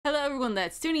everyone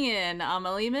that's tuning in. I'm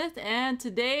Myth, and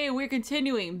today we're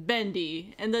continuing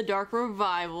Bendy in the Dark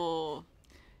Revival.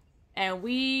 And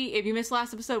if you missed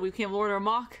last episode, we became Lord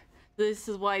Armok. This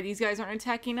is why these guys aren't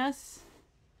attacking us.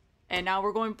 And now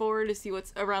we're going forward to see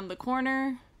what's around the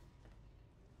corner.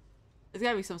 There's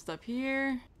gotta be some stuff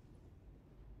here.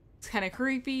 It's kind of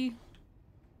creepy.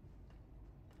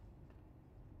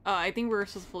 I think we're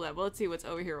supposed to pull that, but let's see what's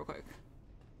over here real quick.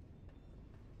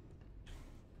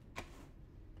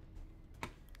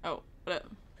 Oh, what up?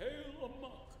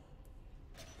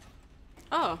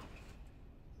 Oh.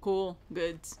 Cool.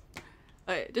 Goods.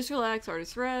 Alright, just relax,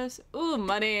 artist rest. Ooh,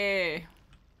 money!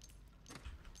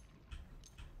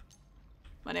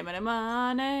 Money, money,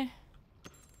 money.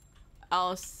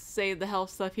 I'll save the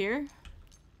health stuff here.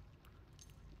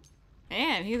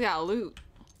 Man, he's got loot.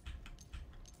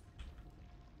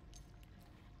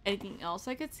 Anything else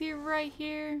I could see right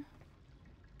here?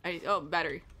 Oh,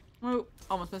 battery. Oh,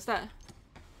 almost missed that.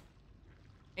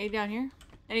 Any down here?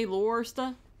 Any lore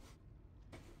stuff?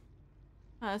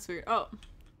 Oh, that's weird. Oh.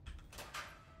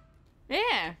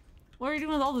 Yeah! What are you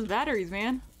doing with all those batteries,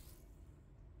 man?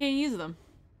 Can't use them.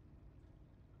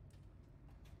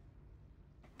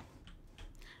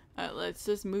 Alright, let's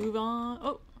just move on.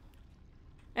 Oh!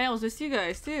 I almost missed you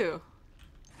guys, too.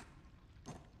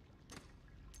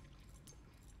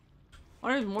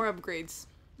 What are more upgrades?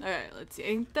 Alright, let's see. I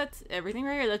think that's everything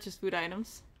right here. That's just food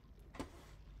items.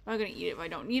 I'm not gonna eat it if I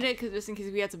don't need it, because just in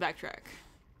case we have to backtrack.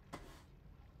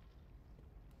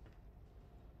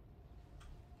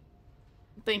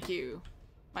 Thank you,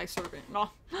 my servant.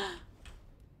 Oh.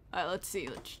 Alright, let's see.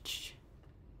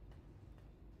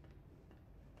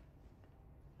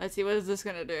 Let's see, what is this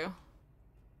gonna do?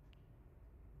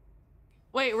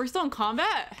 Wait, we're still in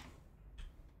combat?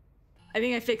 I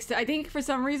think I fixed it. I think for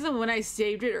some reason when I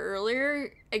saved it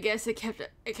earlier, I guess it kept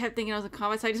thinking I was in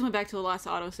combat, so I just went back to the last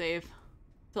autosave.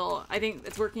 So I think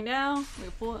it's working now. Let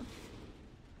me pull it.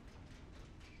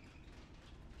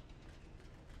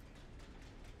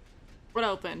 What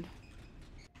opened?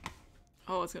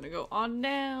 Oh, it's gonna go on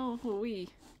now. Wee.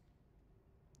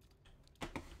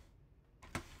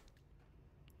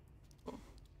 Cool.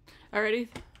 Alrighty.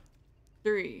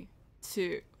 3,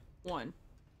 2, 1.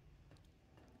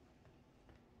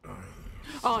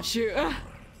 Oh shoot.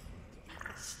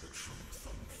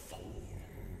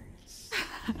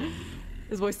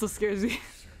 His voice still scares me.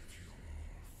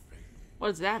 What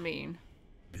does that mean?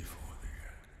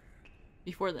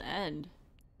 Before the end.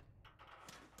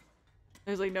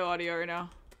 There's like no audio right now.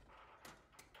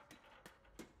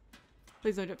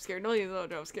 Please don't jump scare. No, please don't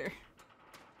jump scare.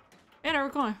 Man, are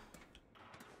we going?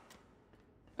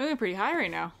 I'm going pretty high right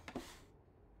now.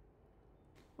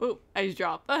 Oh, I just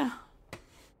dropped.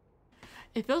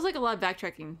 It feels like a lot of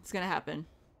backtracking is gonna happen.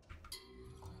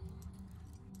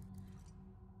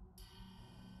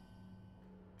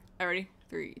 Alrighty,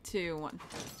 3, 2, 1.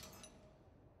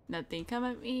 Nothing come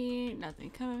at me. Nothing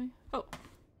come at me. Oh.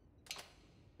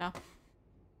 No.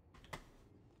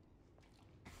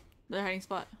 Another hiding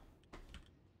spot.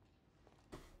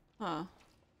 Huh.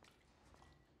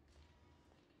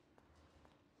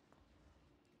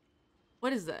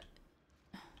 What is that?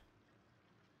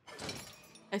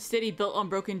 A city built on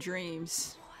broken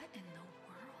dreams. What in the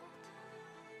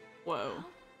world? Whoa. How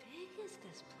big is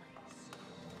this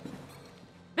place?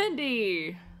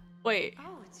 Bendy! Wait.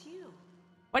 Oh, it's you.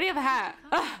 Why do you have a hat?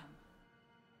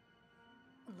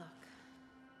 Look,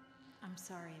 I'm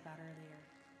sorry about earlier.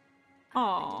 Aww.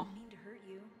 I didn't mean to hurt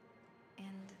you.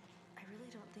 And I really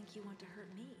don't think you want to hurt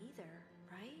me either,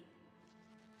 right?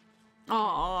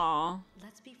 Aww.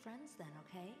 Let's be friends then,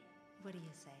 okay? What do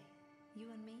you say?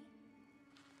 You and me?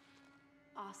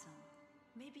 Awesome.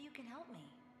 Maybe you can help me.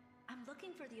 I'm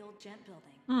looking for the old gent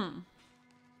building.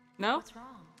 No? What's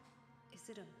wrong? Is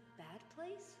it a bad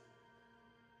place?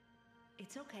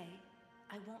 It's okay.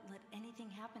 I won't let anything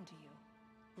happen to you.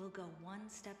 We'll go one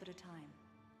step at a time.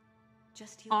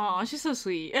 Just you. Aw, she's so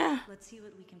sweet. Let's see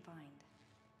what we can find.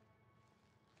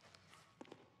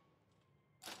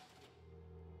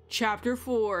 Chapter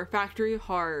 4, Factory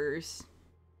Horrors.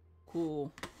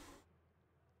 Cool.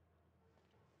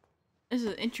 This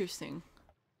is interesting.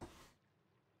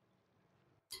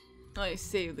 I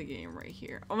saved the game right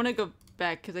here. I'm gonna go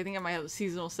back because I think I might have the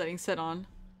seasonal setting set on.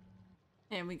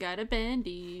 And we got a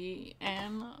Bendy.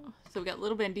 And so we got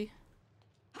little Bendy.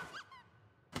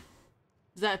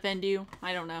 Does that offend you?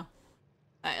 I don't know.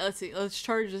 Alright, let's see. Let's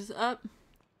charge this up.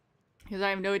 Because I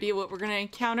have no idea what we're gonna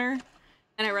encounter.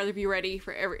 And I'd rather be ready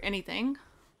for anything.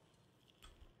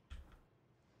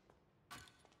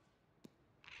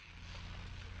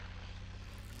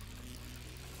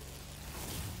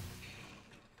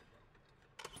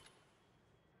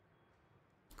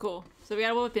 Cool. So we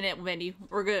got a weapon it, Bendy.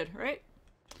 We're good, right?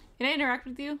 Can I interact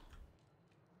with you?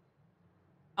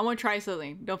 I want to try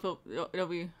something. Don't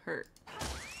be hurt.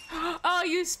 Oh,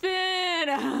 you spin!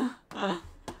 Oh,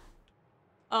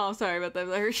 I'm sorry about that.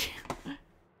 That hurt you.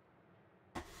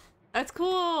 That's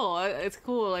cool. It's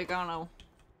cool. Like, I don't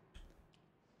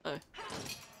know.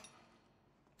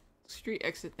 Street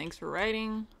exit. Thanks for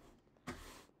writing.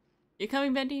 You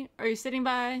coming, Bendy? Are you sitting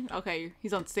by? Okay,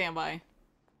 he's on standby.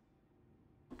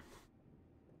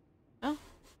 Oh,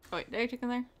 wait. Did I check in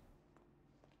there?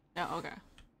 No. Okay.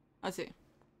 Let's see.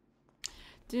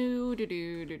 Do do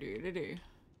do do do do do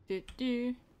do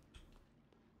do.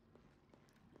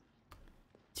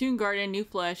 Toon Garden, New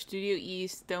Flesh, Studio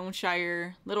East,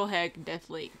 Stoneshire, Little Heck, Death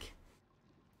Lake.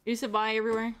 You used to buy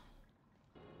everywhere?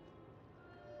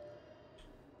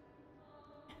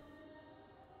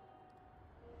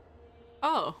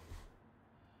 Oh.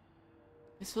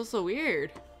 This feels so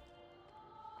weird.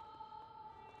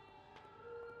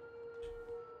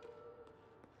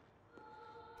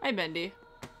 Hi, Bendy.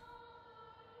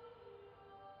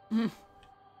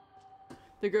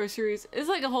 The groceries. It's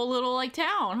like a whole little, like,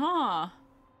 town, huh?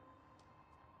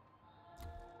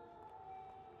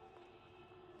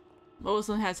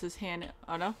 Moslin has his hand.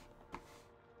 Oh, no?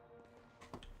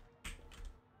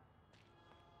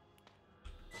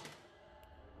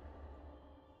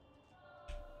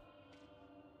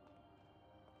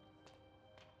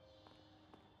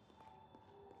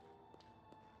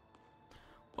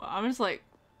 Well, I'm just like,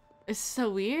 it's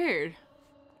so weird.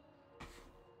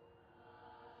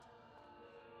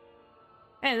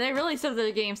 Hey, they really stepped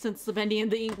the game since the Bendy and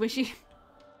the Ink Machine.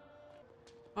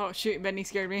 Oh shoot, Bendy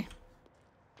scared me.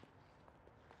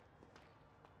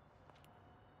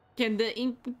 Can the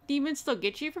Ink Demon still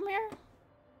get you from here?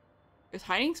 There's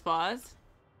hiding spots.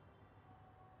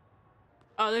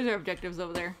 Oh, there's our objectives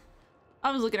over there.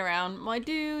 I was looking around. My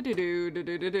do do do do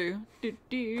do do do do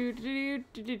do do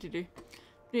do do do.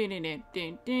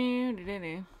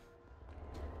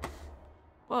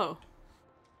 Whoa.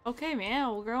 Okay,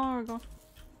 man. We're going.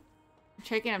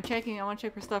 I'm checking. I want to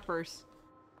check for stuff first.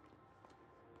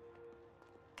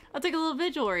 I'll take a little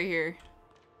vigil right here.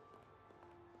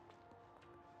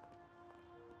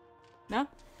 No?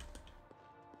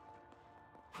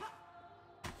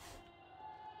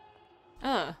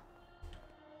 Hi,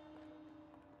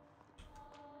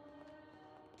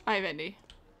 Bendy.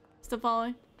 Still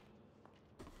following?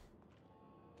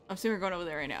 I'm assuming we're going over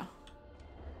there right now.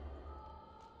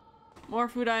 More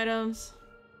food items.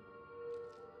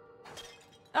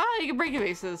 Ah, you can break your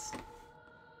vases.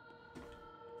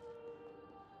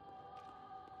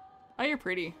 Oh, you're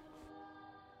pretty.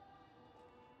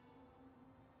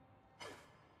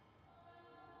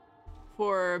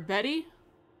 For Betty?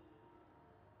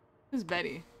 Who's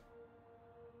Betty?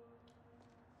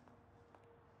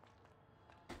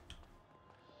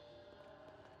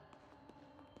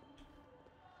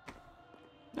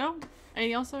 No?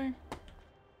 Anything else there?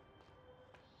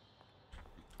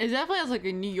 It definitely has like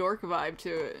a New York vibe to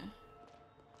it.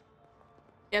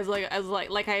 As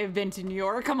like I have been to New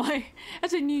York. I'm like,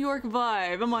 that's a New York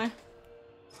vibe. I'm like,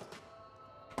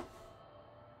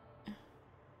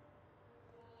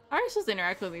 how are you supposed to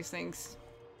interact with these things?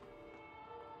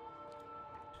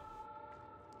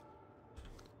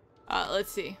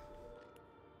 Let's see.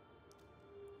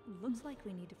 Looks like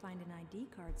we need to find an ID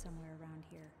card somewhere around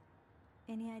here.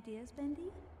 Any ideas,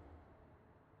 Bendy?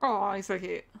 Oh, he's so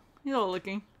cute. He's all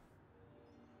looking.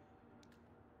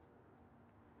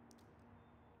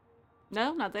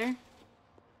 No, not there.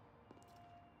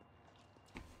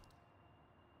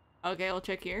 Okay, I'll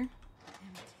check here.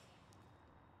 Empty.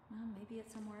 Well, maybe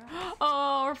it's somewhere else.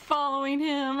 Oh, we're following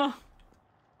him. Let's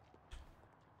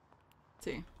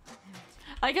see. Empty.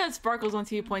 I like how it sparkles once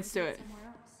he points to it. Somewhere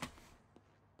else.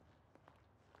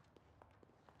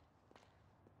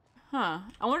 Huh.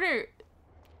 I wonder.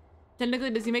 Technically,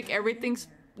 does he make everything?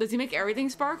 Does he make everything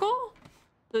sparkle?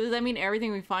 So does that mean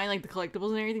everything we find, like the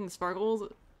collectibles and everything,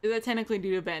 sparkles? Is that technically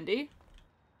due to Bendy?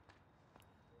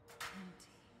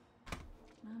 Empty.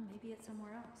 Well, maybe it's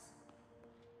somewhere else.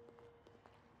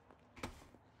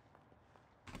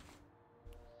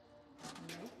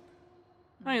 Nope.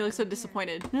 Oh, he looks so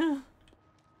disappointed. Alright,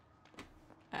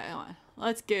 come on.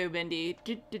 Let's go, Bendy.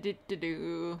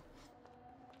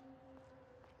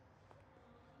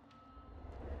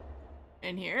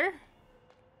 In here?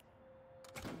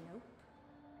 Nope.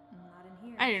 Not in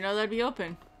here. I didn't know that'd be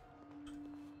open.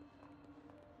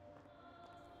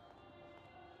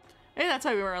 Hey, that's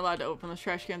why we weren't allowed to open those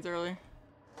trash cans earlier.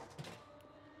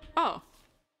 Oh.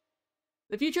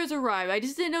 The future has arrived. I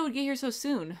just didn't know it would get here so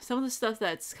soon. Some of the stuff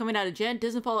that's coming out of Gent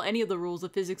doesn't follow any of the rules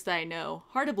of physics that I know.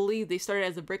 Hard to believe they started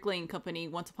as a bricklaying company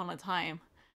once upon a time.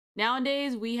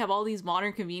 Nowadays, we have all these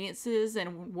modern conveniences,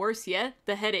 and worse yet,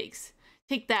 the headaches.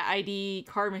 Take that ID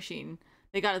card machine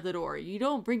they got at the door. You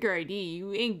don't bring your ID,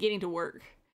 you ain't getting to work.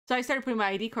 So I started putting my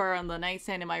ID card on the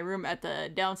nightstand in my room at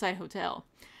the Downside Hotel.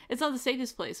 It's not the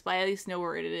safest place, but I at least know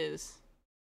where it is.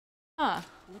 Huh.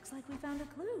 Looks like we found a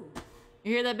clue.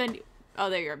 You hear that, Bendy? Oh,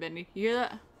 there you are, Bendy. You hear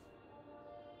that?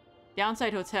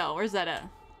 Downside Hotel. Where's that at?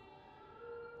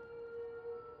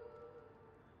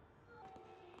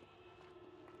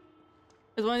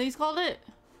 Is one of these called it?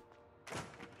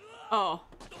 Oh. Oh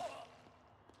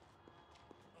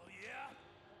yeah?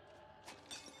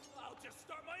 I'll just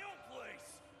start my own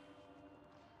place.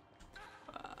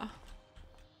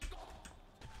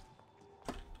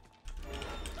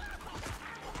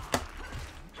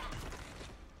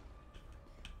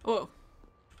 Whoa.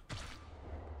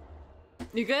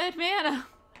 You good, man?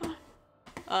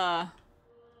 Oh.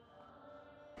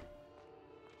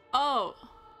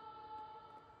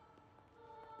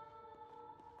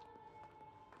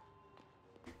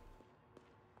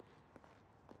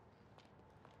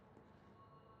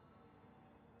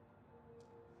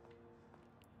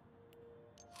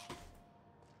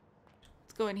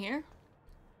 Let's go in here.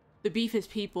 The beef is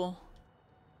people.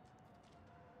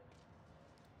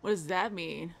 What does that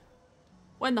mean?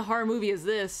 What in the horror movie is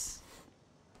this?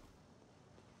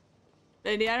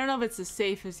 Bendy, I don't know if it's the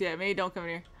safest yet. Maybe don't come in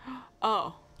here.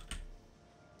 Oh.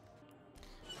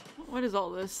 What is all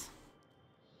this?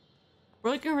 We're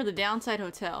looking for the Downside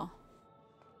Hotel.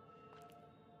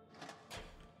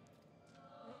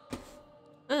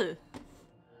 Ugh.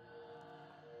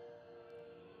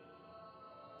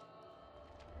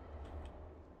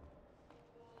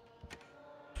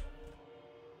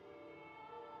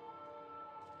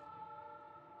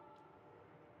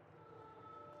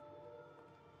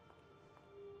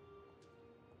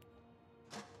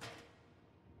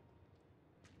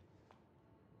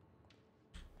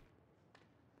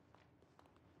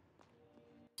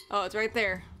 Oh, it's right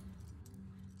there.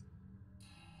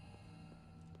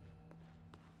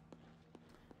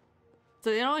 So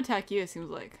they don't attack you, it seems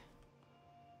like.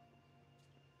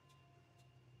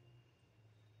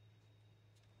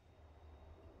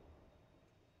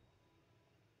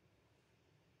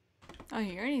 I don't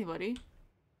hear anybody.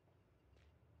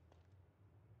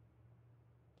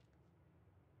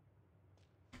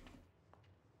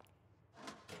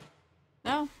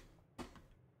 No.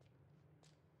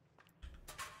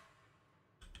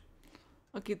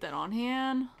 I'll keep that on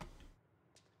hand.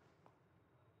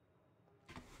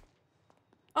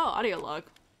 Oh, audio log.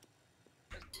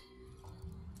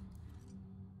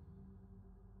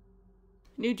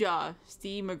 New job,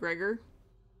 Steve McGregor.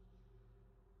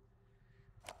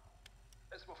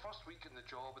 It's my first week in the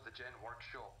job at the Gent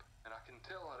workshop, and I can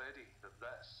tell already that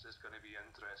this is going to be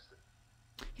interesting.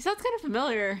 He sounds kind of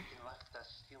familiar. Can you lift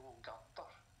this steel gutter?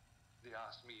 They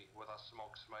asked me with a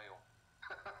smug smile.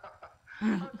 I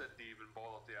didn't even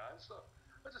bother to answer.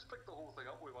 I just picked the whole thing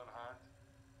up with one hand.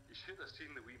 You should have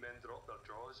seen the wee men drop their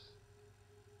jaws.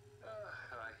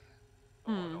 Aye.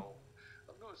 Oh no.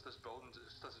 I've noticed this building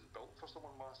just isn't built for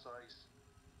someone my size.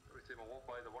 Every time I walk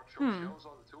by the workshop shelves,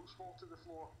 all the tools fall to the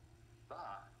floor.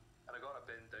 That, and I gotta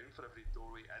bend down for every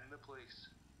doorway in the place.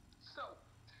 Still,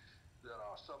 there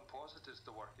are some positives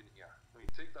to working here. I mean,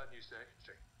 take that new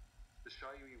secretary. The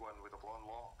shy wee one with the blonde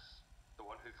locks. The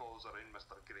one who follows around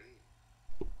Mr. Grey.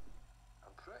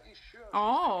 I'm pretty sure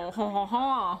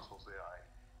muscles the eye.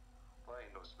 But I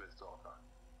ain't no smooth talker.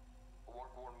 A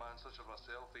work-worn man such as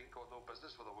myself ain't got no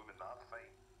business with a woman that fine.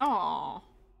 Aww.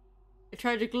 A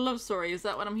tragic love story, is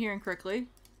that what I'm hearing correctly?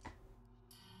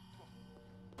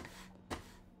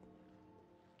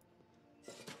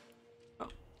 Oh.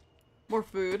 More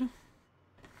food.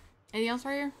 Anything else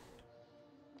right here?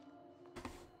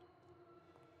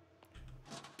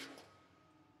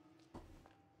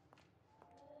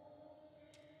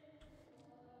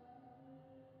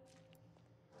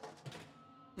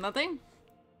 Nothing?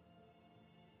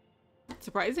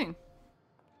 Surprising.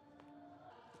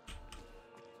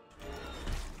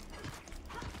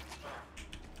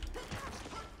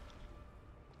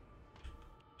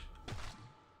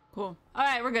 Cool.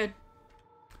 Alright, we're good.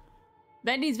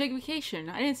 Bendy's Big Vacation.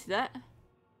 I didn't see that.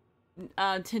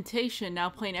 Temptation now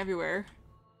playing everywhere.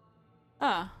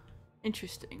 Ah,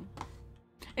 interesting.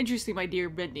 Interesting, my dear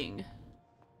Bending.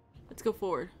 Let's go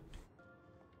forward.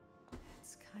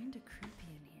 It's kind of creepy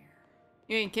in here.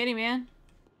 You ain't kidding, man.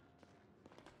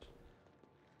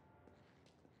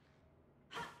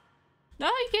 No,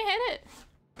 you can't hit it.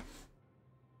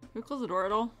 Can we close the door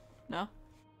at all? No?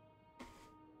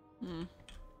 Hmm.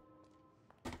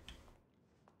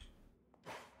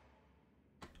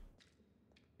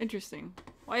 Interesting.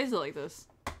 Why is it like this?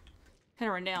 Kind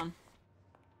of run down.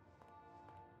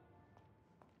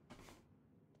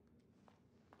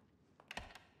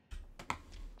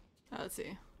 Let's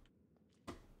see.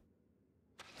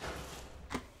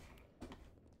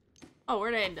 Oh,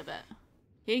 where'd I end up at?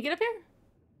 Can you get up here?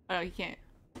 Oh, you can't.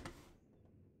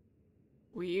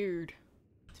 Weird.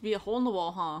 To be a hole in the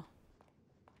wall, huh?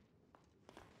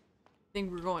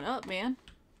 Think we're going up, man.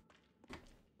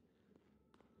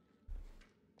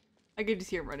 I could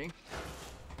just hear him running.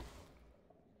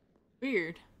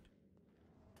 Weird.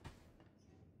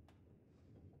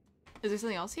 Is there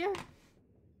something else here?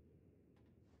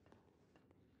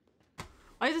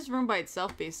 Why is this room by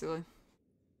itself, basically?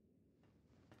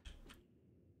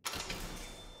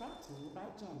 Brought to you by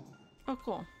Gent. Oh,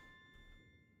 cool.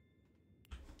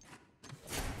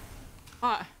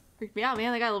 Ah, freaked me out,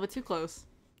 man. I got a little bit too close.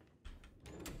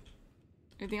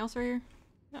 Anything else right here?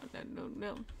 No, no, no,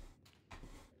 no.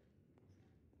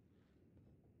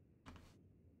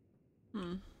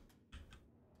 Hmm.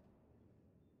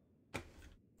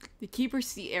 The keepers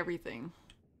see everything.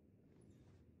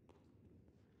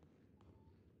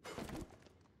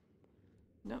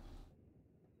 Nope.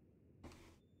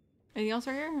 Anything else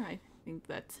right here? I think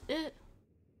that's it.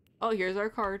 Oh, here's our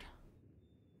card.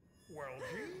 Well,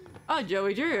 gee, Oh,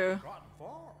 Joey Drew. gotten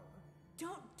far.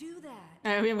 Don't do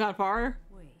that. We haven't gone far.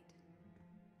 Wait.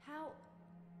 How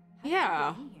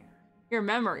Yeah. did you get in here? Your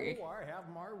memory. Oh, I have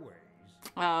my ways.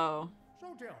 Oh. So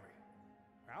tell me,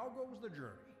 how goes the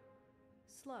journey?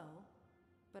 Slow,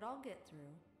 but I'll get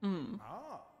through. Hmm.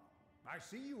 Ah, I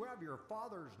see you have your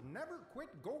father's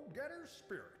never-quit go-getter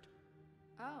spirit.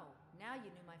 Oh, now you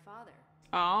knew my father.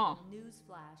 Oh.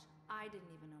 Newsflash, I didn't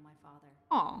even know my father.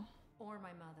 Oh. Or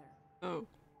my mother. Oh.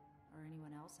 Or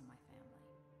anyone else in my family.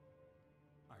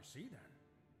 I see then.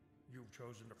 You've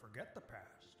chosen to forget the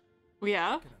past.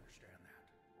 Yeah. I can understand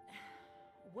that.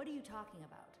 What are you talking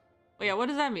about? Well, yeah, what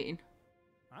does that mean?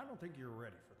 I don't think you're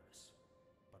ready for this.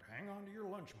 But hang on to your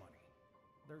lunch money.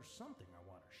 There's something I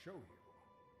want to show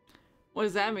you. What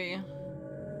does that mean?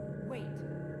 Wait.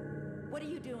 What are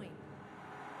you doing?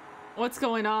 What's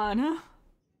going on?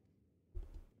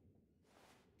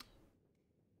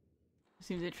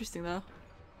 Seems interesting, though.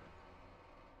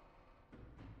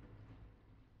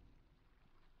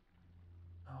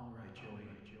 All right, Joey.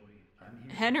 I'm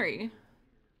here. Henry.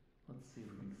 Let's see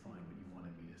if we can find what you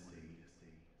wanted me to see.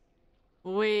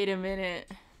 Wait a minute.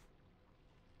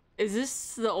 Is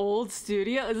this the old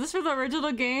studio? Is this from the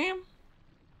original game?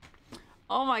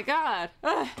 Oh my god.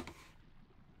 Ugh.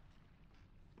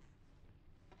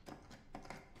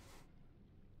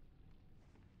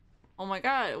 Oh my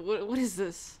god, what is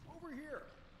this? Over here.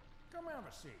 Come have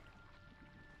a seat.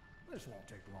 This won't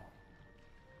take long.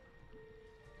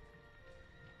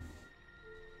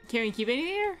 Can we keep anything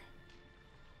here?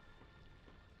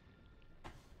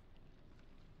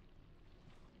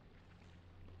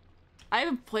 I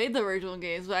haven't played the original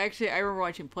games, but actually I remember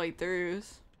watching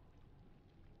playthroughs.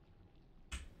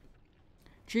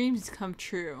 Dreams come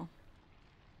true.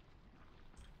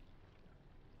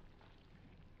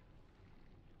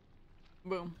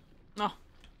 Boom. Oh.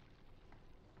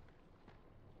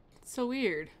 It's so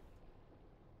weird.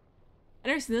 I've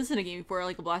never seen this in a game before,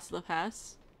 like a Blast of the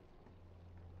Past.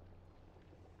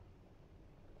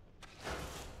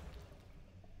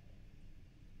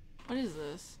 What is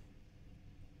this?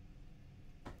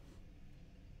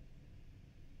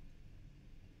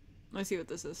 Let's see what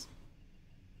this is.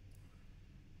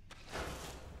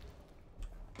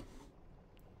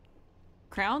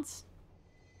 Crowns?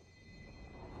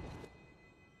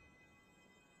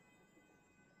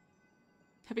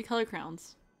 Happy color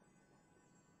crowns.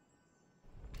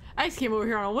 I just came over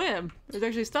here on a whim. There's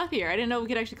actually stuff here. I didn't know we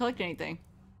could actually collect anything.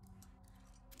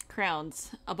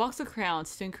 Crowns. A box of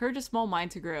crowns to encourage a small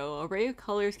mind to grow. An array of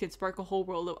colors can spark a whole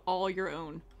world of all your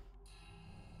own.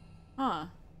 Huh.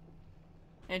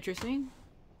 Interesting.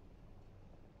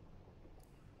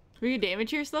 We get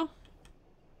damage here still?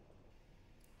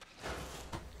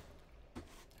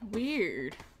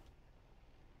 Weird.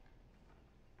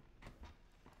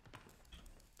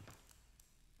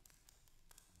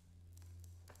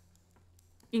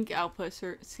 Ink output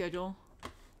schedule.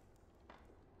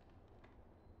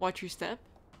 Watch your step.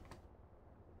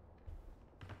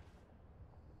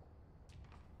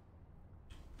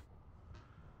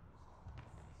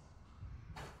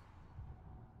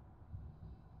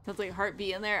 Sounds like a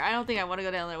heartbeat in there. I don't think I want to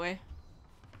go down that way.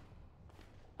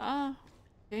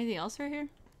 Anything else right here?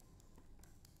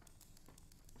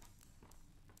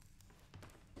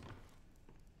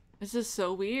 This is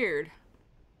so weird.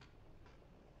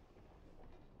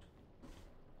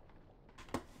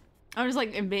 I'm just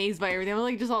like amazed by everything. I'm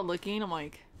like just all looking. I'm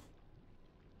like,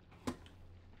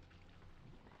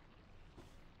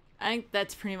 I think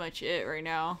that's pretty much it right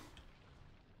now.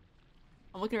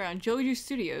 I'm looking around Joju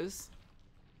Studios.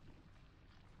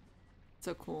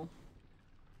 So cool.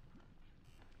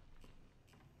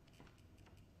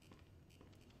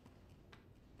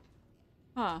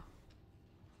 Huh.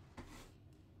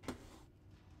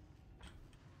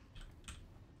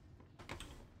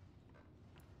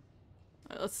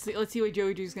 Let's see what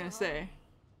Joju's gonna say.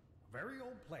 Very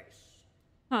old place,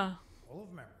 Huh. full of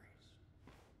memories.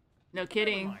 No Never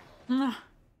kidding. mind.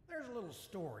 There's a little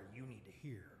story you need to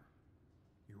hear.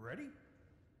 You ready?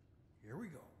 Here we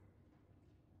go.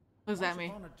 What does that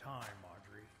mean? Once upon a time,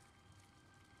 Audrey,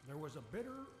 there was a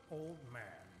bitter old man.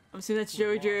 I'm assuming that's who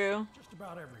had Joju. lost just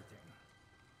about everything.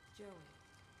 Joey.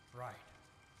 Right.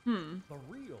 Hmm. The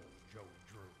real Joe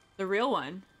Drew. The real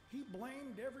one. He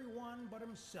blamed everyone but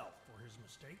himself for his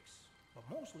mistakes, but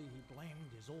mostly he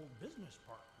blamed his old business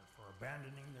partner for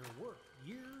abandoning their work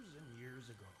years and years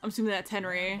ago. I'm assuming that's A man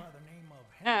Henry. by the name of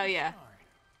Oh, Henry yeah. Stein.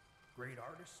 Great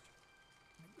artist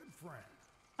and a good friend.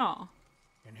 Oh.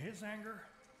 In his anger,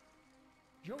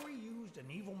 Joey used an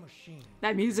evil machine.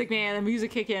 That music, man. The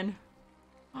music kick in.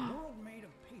 A world made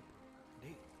of paper and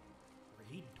ink, where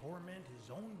he'd torment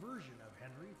his own version of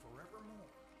Henry forevermore.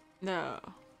 No.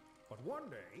 But one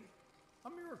day, a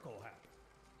miracle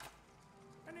happened.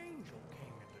 An angel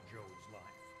came into Joe's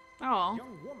life. Oh. A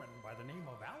young woman by the name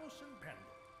of Allison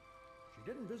Bendy. She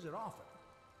didn't visit often,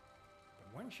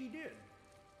 but when she did,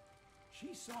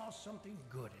 she saw something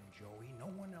good in Joey no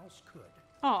one else could.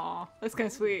 Oh, that's kind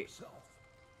of Including sweet. himself.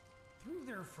 Through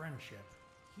their friendship,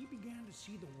 he began to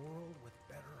see the world with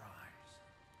better eyes.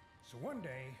 So one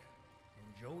day, in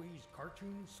Joey's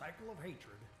cartoon cycle of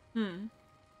hatred,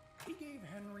 he gave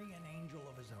Henry an angel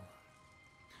of his own.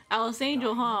 Alice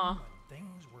Angel, Guiding huh? him when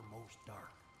things were most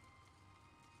dark.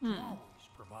 To always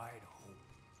provide hope.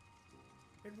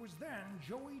 It was then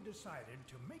Joey decided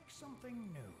to make something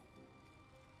new.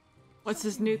 What's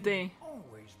this Something new he thing?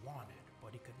 always wanted,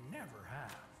 but he could never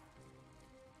have.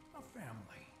 A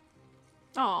family.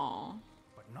 Oh.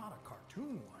 But not a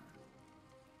cartoon one.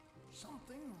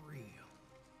 Something real.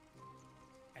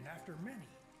 And after many,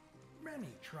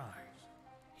 many tries,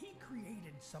 he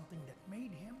created something that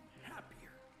made him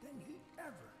happier than he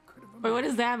ever could have imagined. Wait, what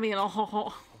does that mean?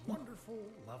 Oh. A wonderful,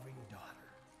 loving daughter.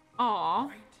 Aw.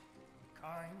 Bright,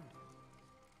 kind,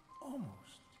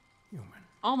 almost human.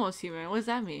 Almost human. What does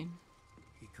that mean?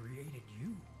 He created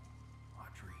you,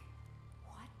 Audrey.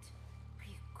 What? Are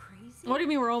you crazy? What do you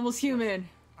mean we're almost human?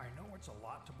 I know it's a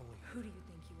lot to believe. Who do you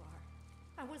think you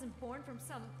are? I wasn't born from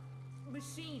some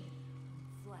machine.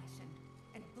 Flesh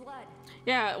and blood.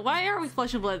 Yeah, why are we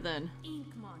flesh and blood then? Ink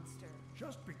monster.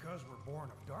 Just because we're born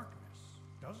of darkness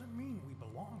doesn't mean we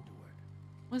belong to it.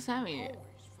 What does that mean?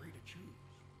 Always free to choose.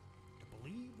 To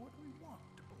believe what we want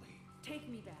to believe. Take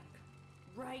me back.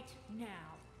 Right now.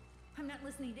 I'm not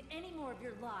listening to any more of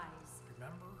your lies.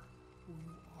 Remember who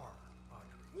you are,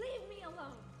 Audrey. Leave me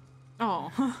alone.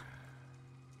 Oh.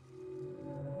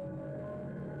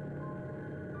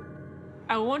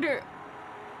 I wonder.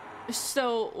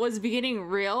 So, was the beginning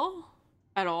real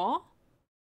at all?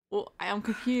 Well, I'm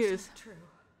confused. It's not true.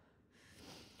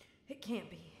 It can't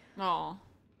be. Oh.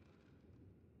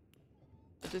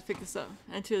 Let's just pick this up.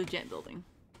 Enter the Gent building.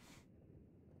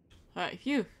 Alright,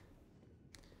 phew.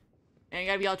 And you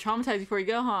gotta be all traumatized before you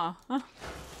go, huh?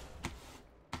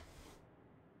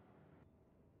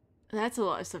 That's a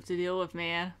lot of stuff to deal with,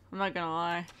 man. I'm not gonna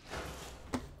lie.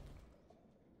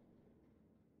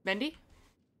 Bendy?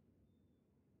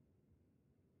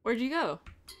 Where'd you go?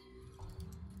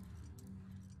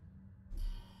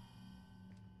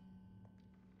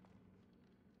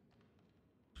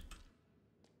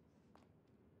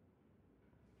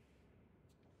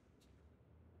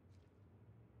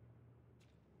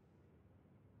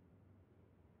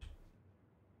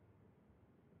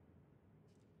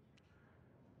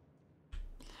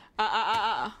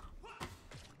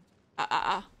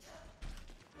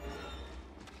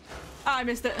 I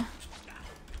missed it.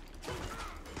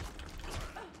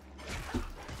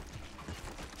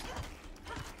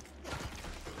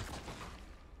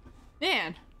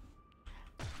 Man.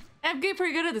 I'm getting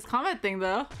pretty good at this combat thing,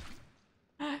 though.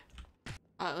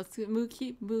 Let's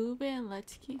keep moving.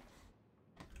 Let's keep...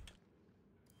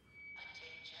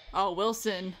 Oh,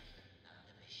 Wilson.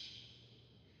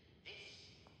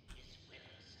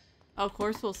 Oh, of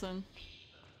course, Wilson.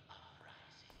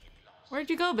 Where'd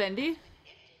you go, Bendy?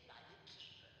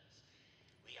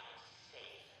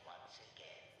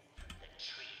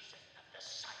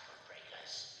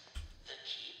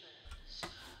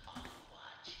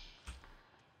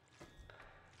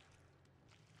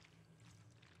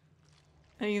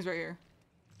 I think he's right here.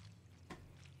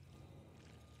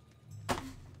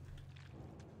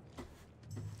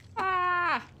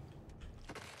 Ah!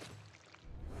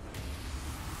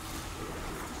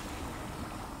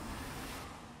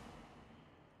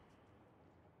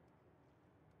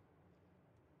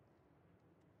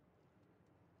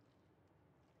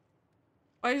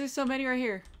 Why is there so many right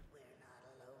here? We're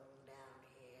not alone down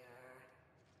here.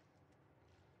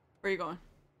 Where are you going?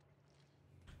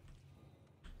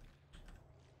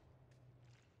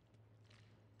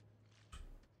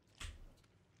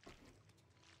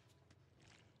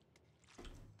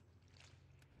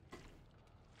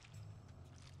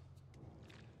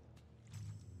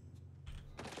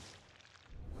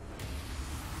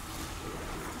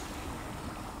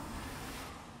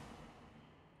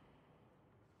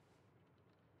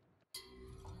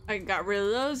 I got rid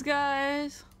of those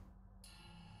guys.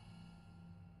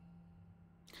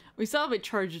 We still have it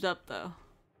charged up though.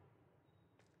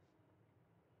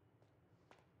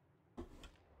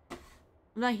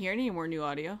 I'm not hearing any more new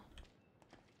audio.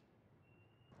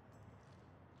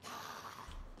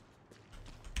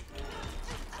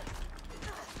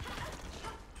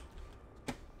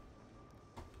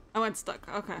 I went stuck.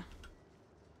 Okay.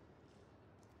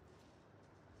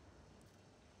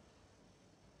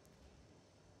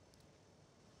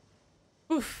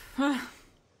 Oof. I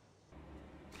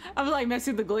was like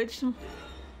messing with the glitch. Kill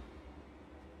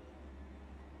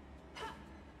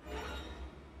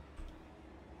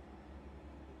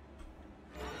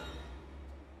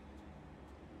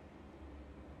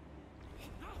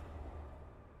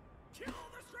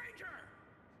the stranger!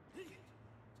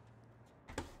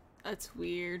 That's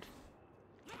weird.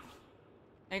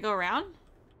 Can I go around?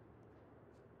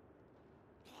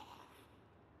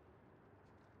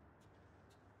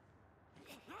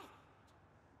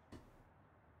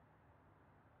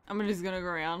 I'm just gonna go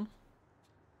around.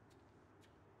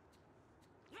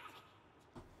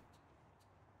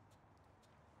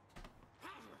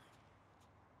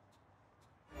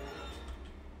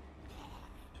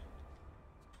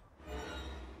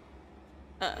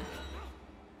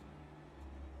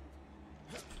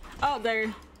 Oh,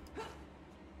 there.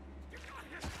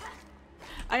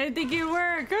 I didn't think it'd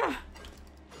work.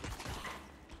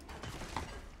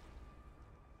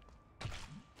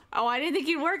 Oh, I didn't think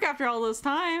he'd work after all those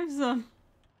times.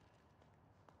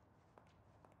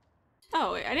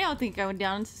 Oh, wait, I don't think I went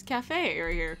down to this cafe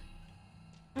right here.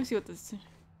 Let me see what this is.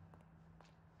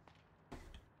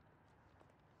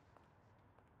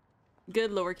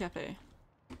 Good lower cafe.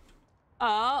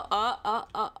 One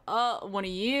of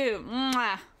you.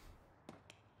 Mwah.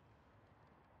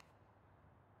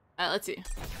 Let's see.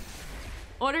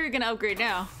 What are we gonna upgrade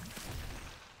now?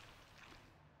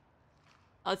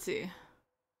 Let's see.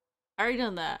 I already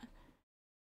done that.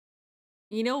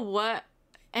 You know what?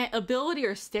 Ability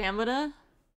or stamina?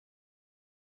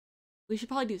 We should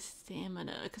probably do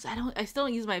stamina because I still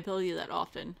don't use my ability that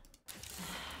often.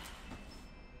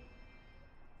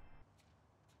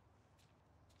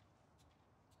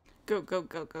 Go, go,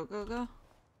 go, go, go, go.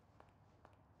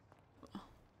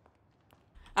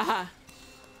 Aha.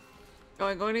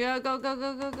 Going, going to go, go, go,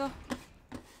 go, go, go.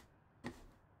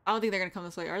 I don't think they're gonna come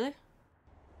this way, are they?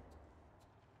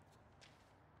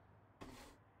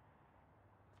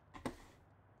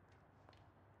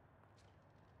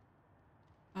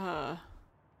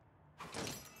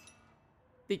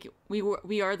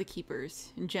 We are the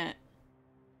keepers in Gent.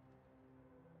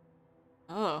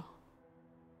 Oh.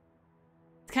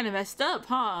 It's kind of messed up,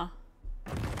 huh?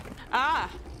 Ah!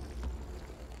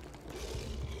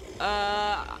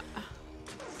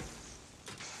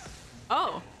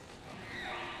 Oh.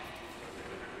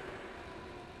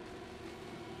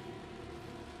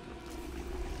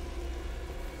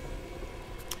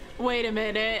 Wait a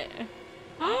minute.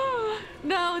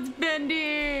 No, it's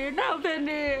Bendy. No,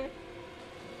 Bendy.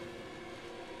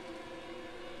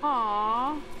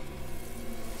 Aww.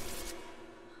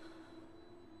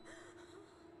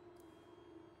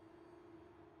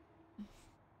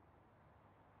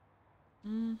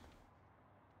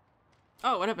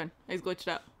 Oh, what happened? He's glitched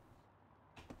out.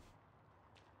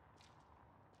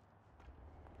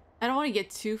 I don't want to get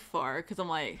too far because I'm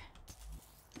like...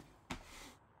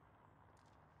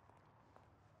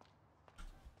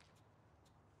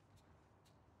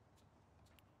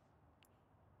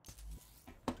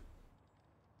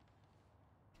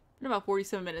 In about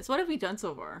 47 minutes. What have we done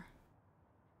so far?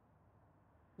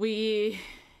 We...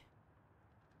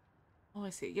 Let me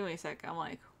see. Give me a sec. I'm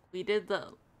like... We did the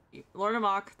Lord of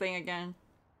Mach thing again.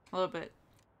 A little bit.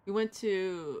 We went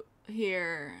to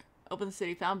here. Opened the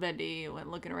city. Found Bendy.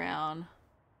 Went looking around.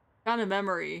 Found a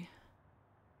memory.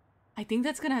 I think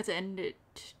that's gonna have to end it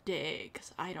today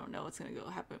because I don't know what's gonna go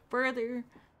happen further.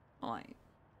 Like,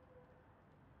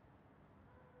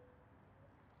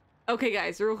 okay,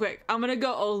 guys, real quick, I'm gonna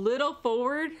go a little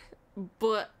forward,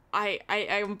 but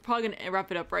I'm probably gonna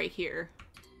wrap it up right here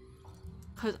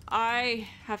because I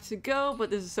have to go.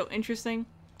 But this is so interesting,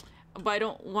 but I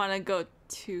don't want to go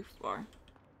too far.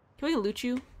 Can we loot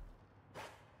you?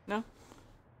 No.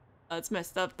 It's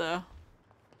messed up though.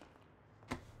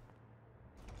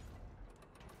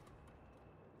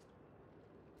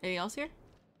 Anything else here?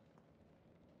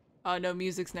 Oh no,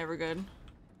 music's never good.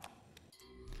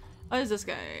 What is this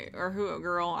guy? Or who? A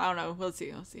girl? I don't know. Let's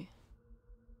see. Let's see.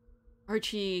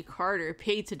 Archie Carter,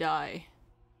 paid to die.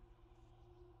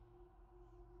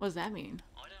 What does that mean?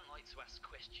 I don't like to ask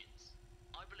questions.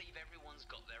 I believe everyone's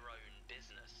got their own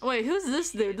business. Wait, who's this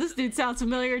dude? This dude sounds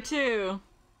familiar too.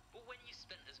 But when you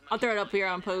spent as I'll much throw it up here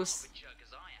on time post. with jug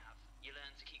as I have, you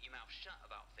learn to keep your mouth shut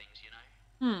about things, you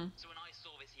know? So when I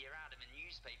saw this here ad in the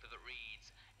newspaper that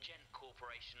reads, Gent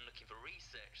Corporation looking for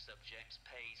research subjects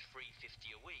pays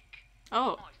 $3.50 a week.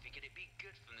 Oh. I figured it'd be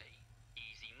good for me.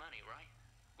 Easy money, right?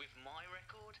 With my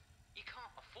record, you can't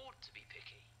afford to be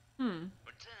picky.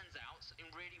 But it turns out something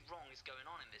really wrong is going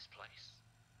on in this place.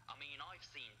 I mean, I've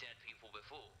seen dead people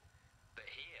before, but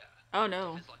here, Oh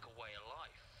no. it's like a way of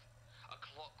life. A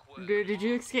clockwork. Did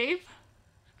you clock. escape?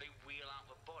 They wheel out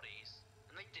the bodies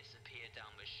and they disappear down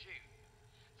the chute.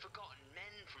 Forgotten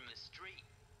men from the street,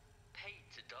 paid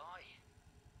to die.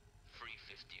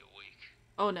 $3.50 a week.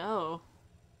 Oh no.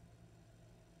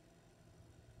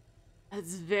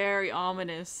 That's very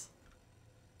ominous.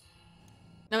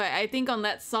 Okay, I think on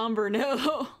that somber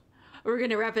note, we're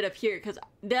gonna wrap it up here because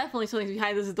definitely something's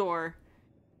behind this door.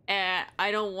 And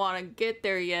I don't want to get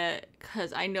there yet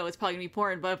because I know it's probably gonna be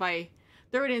important, but if I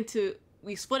throw it into,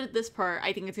 we split it this part,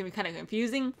 I think it's gonna be kind of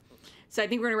confusing. So I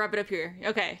think we're gonna wrap it up here.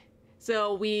 Okay,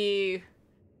 so we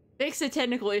fixed a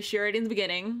technical issue right in the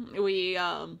beginning. We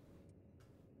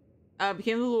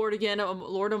became the Lord again,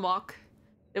 Lord Amok.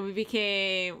 Then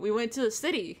we went to the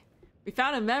city. We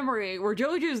found a memory. We're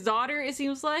Jojo's daughter, it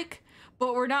seems like,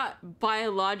 but we're not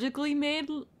biologically made,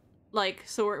 like,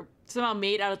 so we're somehow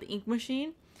made out of the ink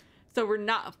machine. So we're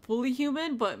not fully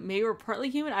human, but maybe we're partly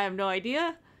human. I have no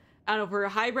idea. I don't know if we're a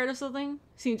hybrid or something.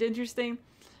 Seems interesting.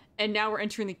 And now we're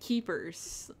entering the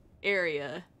Keepers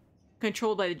area,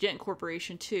 controlled by the Gent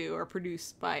Corporation too, or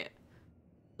produced by it.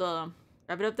 So,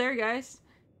 wrap it up there, guys.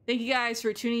 Thank you guys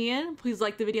for tuning in. Please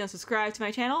like the video and subscribe to my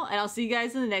channel, and I'll see you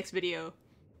guys in the next video.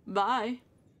 Bye.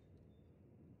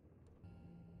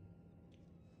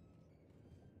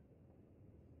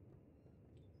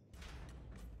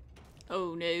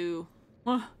 Oh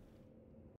no.